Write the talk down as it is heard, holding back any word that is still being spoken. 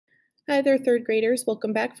Hi there, third graders.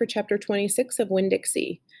 Welcome back for chapter 26 of Winn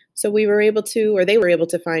Dixie. So they were able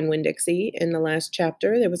to find Winn Dixie in the last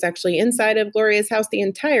chapter. It was actually inside of Gloria's house the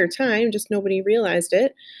entire time, just nobody realized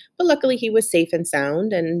it. But luckily he was safe and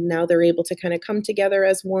sound, and now they're able to kind of come together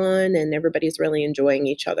as one, and everybody's really enjoying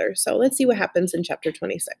each other. So let's see what happens in chapter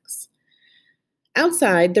 26.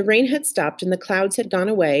 Outside, the rain had stopped and the clouds had gone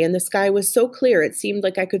away, and the sky was so clear it seemed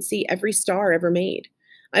like I could see every star ever made.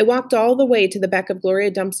 I walked all the way to the back of Gloria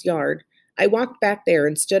Dump's yard. I walked back there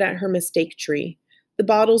and stood at her mistake tree. The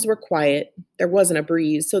bottles were quiet. There wasn't a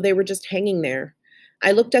breeze, so they were just hanging there.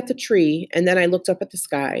 I looked at the tree, and then I looked up at the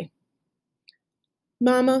sky.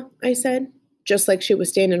 "Mama," I said, just like she was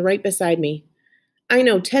standing right beside me. "I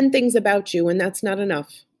know 10 things about you, and that's not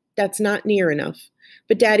enough. That's not near enough.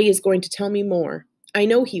 But Daddy is going to tell me more. I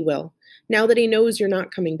know he will, now that he knows you're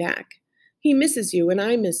not coming back. He misses you, and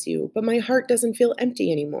I miss you, but my heart doesn't feel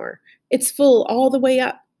empty anymore. It's full all the way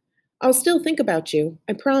up. I'll still think about you,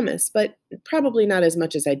 I promise, but probably not as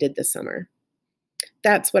much as I did this summer."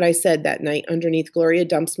 That's what I said that night underneath Gloria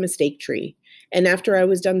Dump's mistake tree. And after I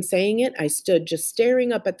was done saying it, I stood just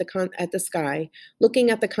staring up at the sky, looking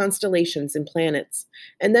at the constellations and planets.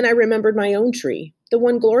 And then I remembered my own tree, the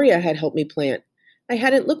one Gloria had helped me plant. I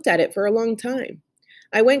hadn't looked at it for a long time.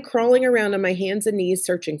 I went crawling around on my hands and knees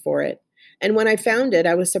searching for it. And when I found it,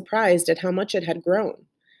 I was surprised at how much it had grown.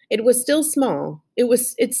 It was still small.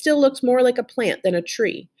 It still looked more like a plant than a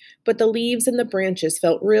tree, but the leaves and the branches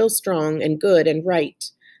felt real strong and good and right.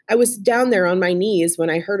 I was down there on my knees when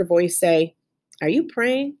I heard a voice say, "Are you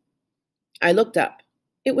praying?" I looked up.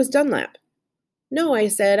 It was Dunlap. "No," I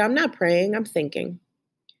said, "I'm not praying, I'm thinking."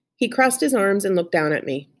 He crossed his arms and looked down at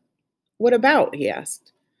me. "What about?" he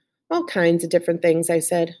asked. "All kinds of different things," I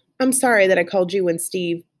said. "I'm sorry that I called you and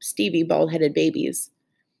Stevie bald-headed babies."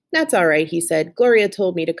 "That's all right," he said. "Gloria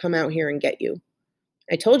told me to come out here and get you."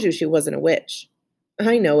 "I told you she wasn't a witch."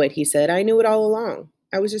 "I know it," he said. "I knew it all along.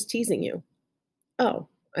 I was just teasing you." "Oh,"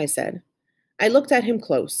 I said. I looked at him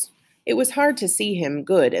close. It was hard to see him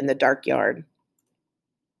good in the dark yard.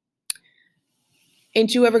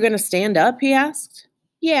 "Ain't you ever going to stand up?" he asked.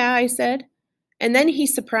 "Yeah," I said. And then he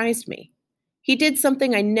surprised me. He did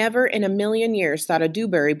something I never in a million years thought a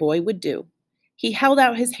Dewberry boy would do. He held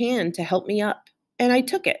out his hand to help me up, and I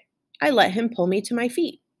took it. I let him pull me to my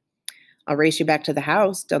feet. "I'll race you back to the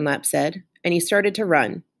house," Dunlap said, and he started to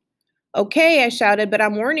run. "Okay," I shouted, "but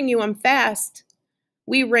I'm warning you, I'm fast."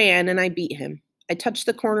 We ran, and I beat him. I touched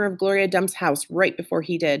the corner of Gloria Dump's house right before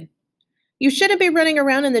he did. "You shouldn't be running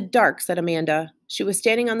around in the dark," said Amanda. She was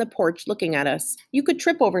standing on the porch looking at us. "You could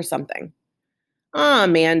trip over something." "Aw,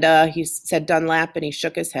 Amanda," said Dunlap, and he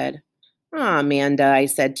shook his head. "Aw, Amanda," I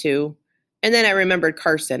said too. And then I remembered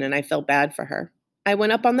Carson, and I felt bad for her. I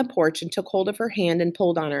went up on the porch and took hold of her hand and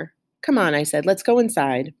pulled on her. "Come on," I said, "let's go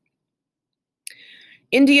inside."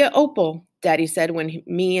 "India Opal," Daddy said when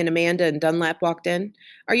me and Amanda and Dunlap walked in.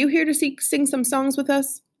 "Are you here to sing some songs with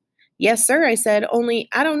us?" "Yes, sir," I said, "only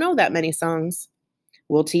I don't know that many songs."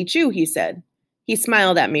 "We'll teach you," he said. He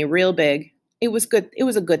smiled at me real big. It was good. It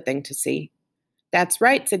was a good thing to see. "That's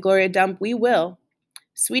right," said Gloria Dump, "we will."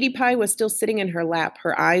 Sweetie Pie was still sitting in her lap.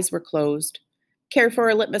 Her eyes were closed. "Care for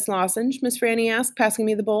a litmus lozenge?" Miss Franny asked, passing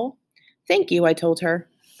me the bowl. "Thank you," I told her.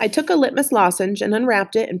 I took a litmus lozenge and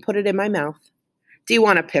unwrapped it and put it in my mouth. "Do you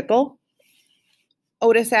want a pickle?"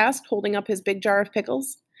 Otis asked, holding up his big jar of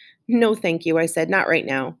pickles. "No, thank you," I said, "not right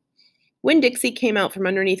now." Winn Dixie came out from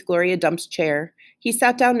underneath Gloria Dump's chair. He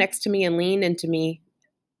sat down next to me and leaned into me,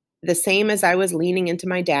 the same as I was leaning into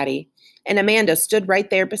my daddy. And Amanda stood right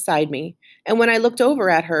there beside me. And when I looked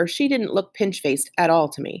over at her, she didn't look pinch-faced at all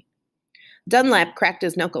to me. Dunlap cracked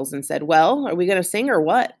his knuckles and said, "Well, are we going to sing or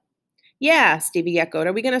what?" "Yeah," Stevie echoed.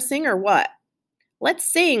 "Are we going to sing or what?" "Let's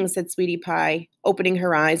sing," said Sweetie Pie, opening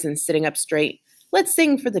her eyes and sitting up straight. "Let's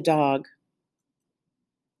sing for the dog."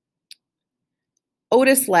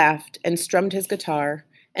 Otis laughed and strummed his guitar,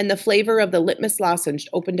 and the flavor of the litmus lozenge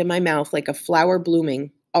opened in my mouth like a flower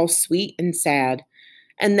blooming, all sweet and sad.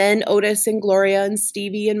 And then Otis and Gloria and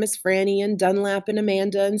Stevie and Miss Franny and Dunlap and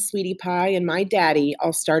Amanda and Sweetie Pie and my daddy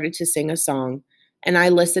all started to sing a song, and I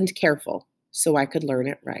listened careful so I could learn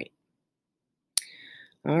it right.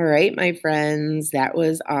 All right, my friends, that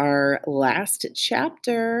was our last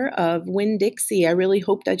chapter of Winn Dixie. I really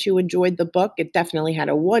hope that you enjoyed the book. It definitely had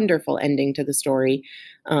a wonderful ending to the story.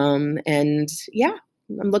 And yeah,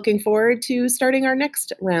 I'm looking forward to starting our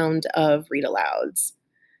next round of read-alouds.